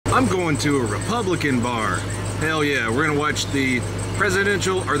I'm going to a Republican bar. Hell yeah, we're gonna watch the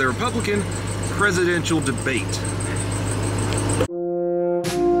Republican presidential debate.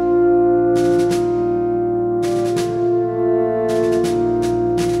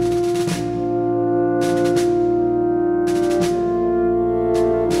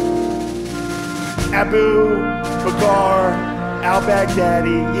 Abu Bakr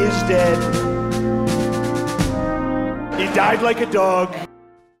al-Baghdadi is dead. He died like a dog.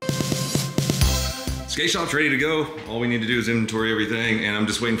 Skate shop's ready to go. All we need to do is inventory everything, and I'm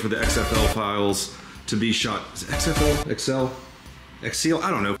just waiting for the XFL files to be shot. Is it XFL? XL? I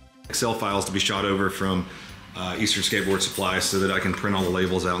don't know. XL files to be shot over from Eastern Skateboard Supply so that I can print all the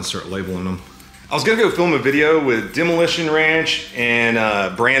labels out and start labeling them. I was gonna go film a video with Demolition Ranch and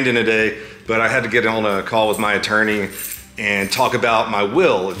Brandon today, but I had to get on a call with my attorney and talk about my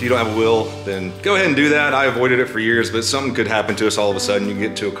will. If you don't have a will, then go ahead and do that. I avoided it for years, but something could happen to us all of a sudden. You can get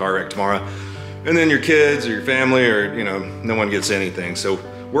into a car wreck tomorrow, and then your kids or your family or, you know, no one gets anything. So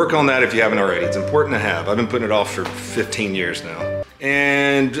work on that if you haven't already. It's important to have. I've been putting it off for 15 years now.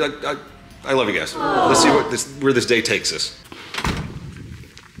 And I love you guys. Let's see where this day takes us.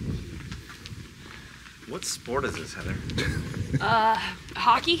 What sport is this, Heather?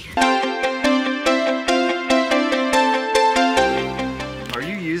 Hockey. Are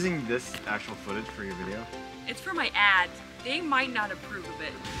you using this actual footage for your video? It's for my ad. They might not approve of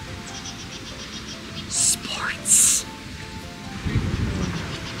it. Sports.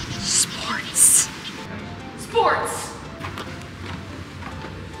 Sports. Sports.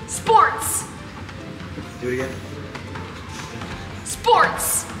 Sports. Do it again.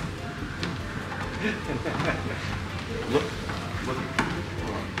 Sports.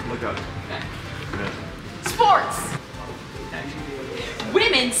 Look up. Sports.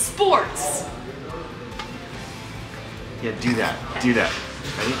 Women's sports. Yeah, do that. Do that.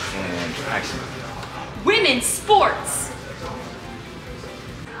 Ready? And action. Women's sports.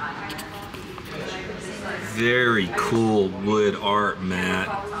 Very cool wood art,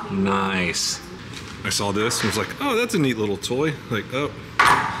 Matt. Nice. I saw this and was like, oh, that's a neat little toy. Like, oh,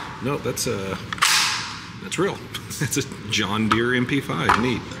 no, that's real. It's a John Deere MP5.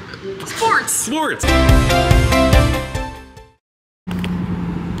 Neat. Sports. Sports.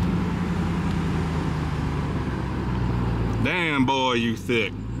 Damn, boy, you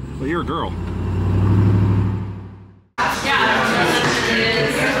thick. Well, you're a girl.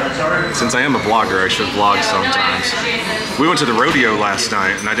 Since I am a vlogger, I should vlog sometimes. We went to the rodeo last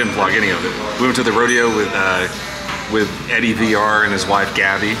night, and I didn't vlog any of it. We went to the rodeo with Eddie VR and his wife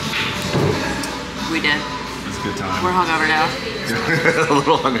Gabby. We did. It was a good time. We're hungover now. A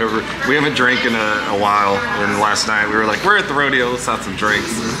little hungover. We haven't drank in a while, and last night we were like, we're at the rodeo, let's have some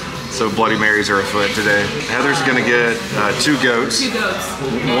drinks. So Bloody Marys are afoot today. Heather's gonna get 2 goats. 2 goats.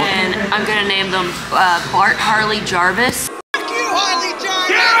 And I'm gonna name them Bart Harley Jarvis. Fuck you, Harley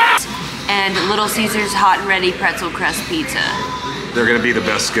Jarvis! And Little Caesar's Hot and Ready Pretzel Crust Pizza. They're gonna be the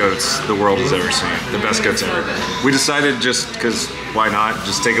best goats the world has ever seen. The best goats ever. We decided just because, why not,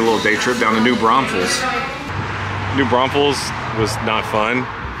 just take a little day trip down to New Braunfels. New Braunfels was not fun,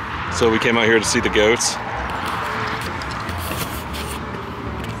 so we came out here to see the goats.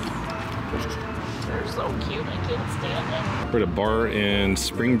 We're at a bar in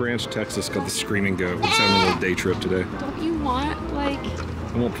Spring Branch, Texas called the Screaming Goat. We're just having a little day trip today. Don't you want like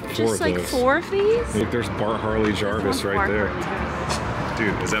I want 4 just of like those. 4 of these? Look, there's Bart Harley Jarvis right there.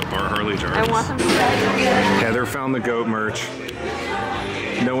 Dude, is that Bart Harley Jarvis? I want them to Heather found the goat merch.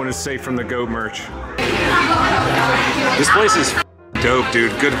 No one is safe from the goat merch. This place is dope,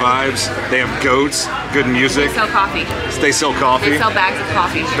 dude. Good vibes. They have goats, good music. They sell coffee. They sell coffee. They sell bags of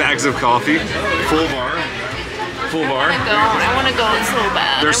coffee. Bags of coffee. Full bar. Full bar. I want to go so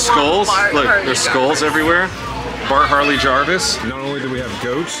bad. There's skulls. Look, there's skulls everywhere. Bart Harley Jarvis. Not only do we have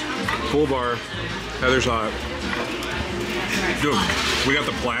goats, full bar. Heather's hot. Dude, we got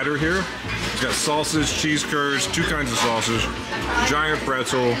the platter here. It's got sausage, cheese curds, 2 kinds of sausage, giant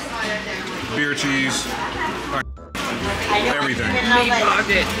pretzel, beer cheese, everything. Meat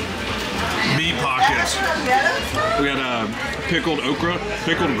pocket. Meat pockets. We got pickled okra,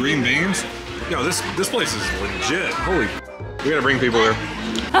 pickled green beans. Yo, this place is legit. Holy, we gotta bring people here.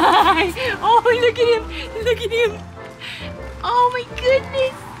 Oh, look at him! Look at him! Oh my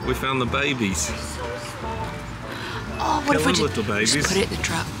goodness! We found the babies. Oh, what if we little babies. just put it in the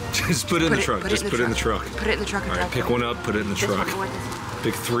truck? Just put it in the truck. Just put it in the truck. Put it in the truck. All right, pick one up, put it in the truck.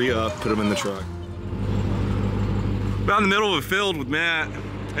 Pick 3 up, put them in the truck. About in the middle of a field with Matt.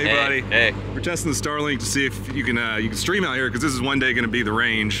 Hey, buddy. Hey. We're testing the Starlink to see if you can stream out here because this is one day going to be the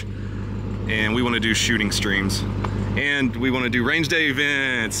range, and we want to do shooting streams. And we want to do range day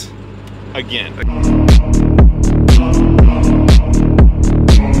events. Again.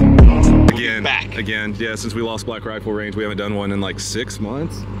 Back. Again, yeah, since we lost Black Rifle Range, we haven't done one in like 6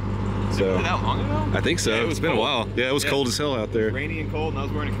 months. So That long ago? I think so. Yeah, it's been a while. Yeah, it was cold as hell out there. Rainy and cold, and I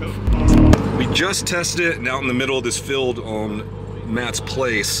was wearing a coat. We just tested it, and out in the middle of this field on Matt's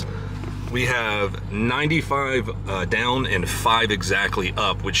place, we have 95 down and 5 exactly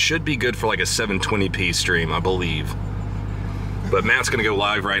up, which should be good for like a 720p stream, I believe. But Matt's gonna go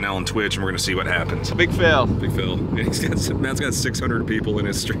live right now on Twitch, and we're gonna see what happens. Big fail. Big fail. Matt's got 600 people in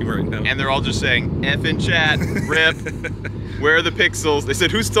his stream right now. And they're all just saying, F in chat, rip, where are the pixels? They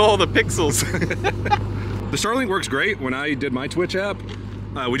said, who stole the pixels? The Starlink works great. When I did my Twitch app,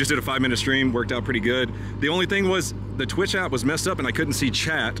 we just did a 5-minute stream, worked out pretty good. The only thing was the Twitch app was messed up and I couldn't see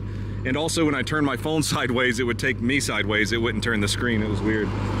chat. And also when I turned my phone sideways, it would take me sideways. It wouldn't turn the screen. It was weird.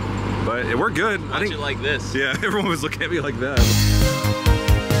 But it worked good. Watch it like this. Yeah, everyone was looking at me like that.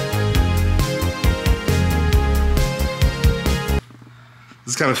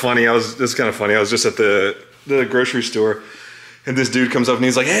 This is kind of funny. I was just at the grocery store, and this dude comes up and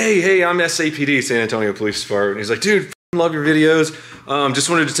he's like, "Hey, I'm SAPD, San Antonio Police Department." And he's like, "Dude, love your videos. Just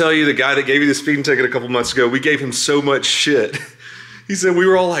wanted to tell you, the guy that gave you the speeding ticket a couple months ago, we gave him so much shit." He said, "We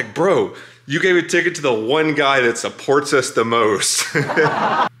were all like, bro, you gave a ticket to the one guy that supports us the most."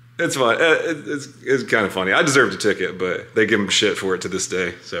 It's fun. It's kind of funny. I deserved a ticket, but they give him shit for it to this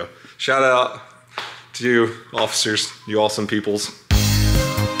day. So shout out to you officers, you awesome peoples.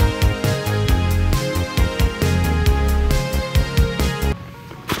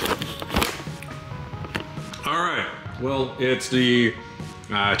 All right, well, it's the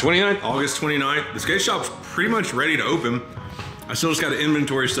 29th, August 29th. The skate shop's pretty much ready to open. I still just got to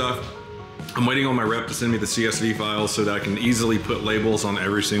inventory stuff. I'm waiting on my rep to send me the CSV files so that I can easily put labels on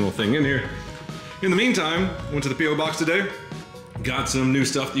every single thing in here. In the meantime, went to the PO box today, got some new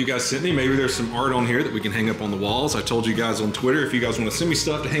stuff that you guys sent me. Maybe there's some art on here that we can hang up on the walls. I told you guys on Twitter, if you guys want to send me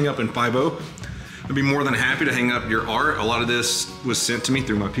stuff to hang up in 5.0, I'd be more than happy to hang up your art. A lot of this was sent to me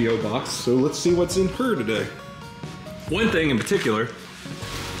through my PO box, so let's see what's in her today. One thing in particular,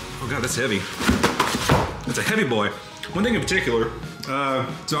 oh God, that's heavy. That's a heavy boy. One thing in particular,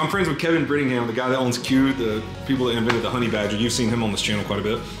 so I'm friends with Kevin Brittingham, the guy that owns Q, the people that invented the honey badger. You've seen him on this channel quite a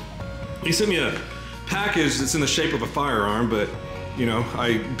bit. He sent me a package that's in the shape of a firearm, but you know,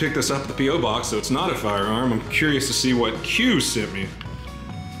 I picked this up at the PO box, so it's not a firearm. I'm curious to see what Q sent me.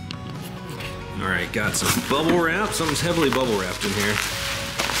 All right, got some bubble wrap. Something's heavily bubble wrapped in here.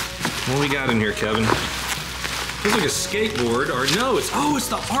 What we got in here, Kevin? Looks like a skateboard, or no, it's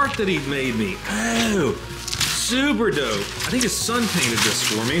the art that he made me. Oh. Super dope. I think his son painted this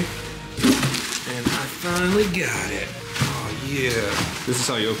for me. And I finally got it. Oh yeah. This is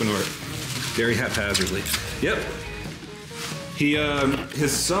how you open art. Very haphazardly. Yep.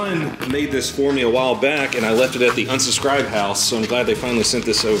 His son made this for me a while back and I left it at the unsubscribe house, so I'm glad they finally sent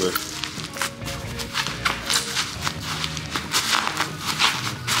this over.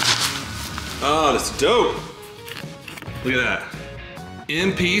 Oh, that's dope. Look at that.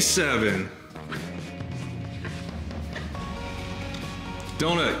 MP7.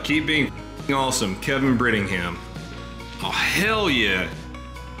 Donut, keep being awesome. Kevin Brittingham. Oh, hell yeah.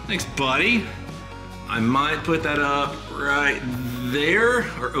 Thanks, buddy. I might put that up right there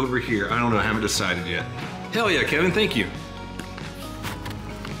or over here. I don't know, I haven't decided yet. Hell yeah, Kevin, thank you.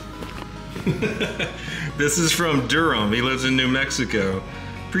 This is from Durham. He lives in New Mexico.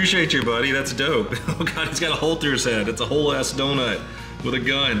 Appreciate you, buddy. That's dope. Oh God, he's got a hole through his head. It's a whole ass donut with a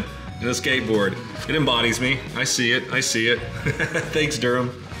gun and a skateboard. It embodies me. I see it. I see it. Thanks,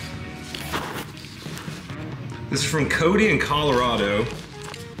 Durham. This is from Cody in Colorado.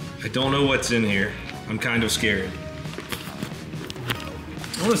 I don't know what's in here. I'm kind of scared.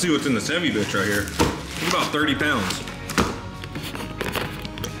 I want to see what's in this heavy bitch right here. It's about 30 pounds.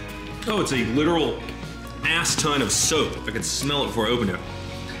 Oh, it's a literal ass ton of soap. I could smell it before I open it.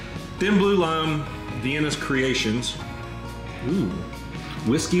 Thin Blue Lime, Vienna's Creations. Ooh,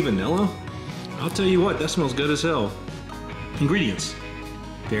 whiskey vanilla? I'll tell you what, that smells good as hell. Ingredients,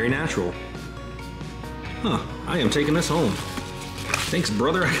 very natural. Huh, I am taking this home. Thanks,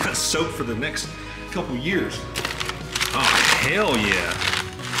 brother, I got soap for the next couple years. Oh, hell yeah.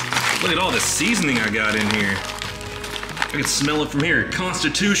 Look at all the seasoning I got in here. I can smell it from here.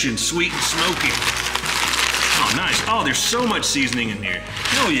 Constitution, sweet and smoky. Oh, nice. Oh, there's so much seasoning in here.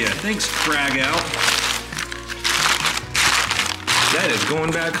 Hell yeah, thanks, Frag Out. That is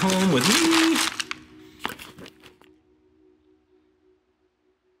going back home with me.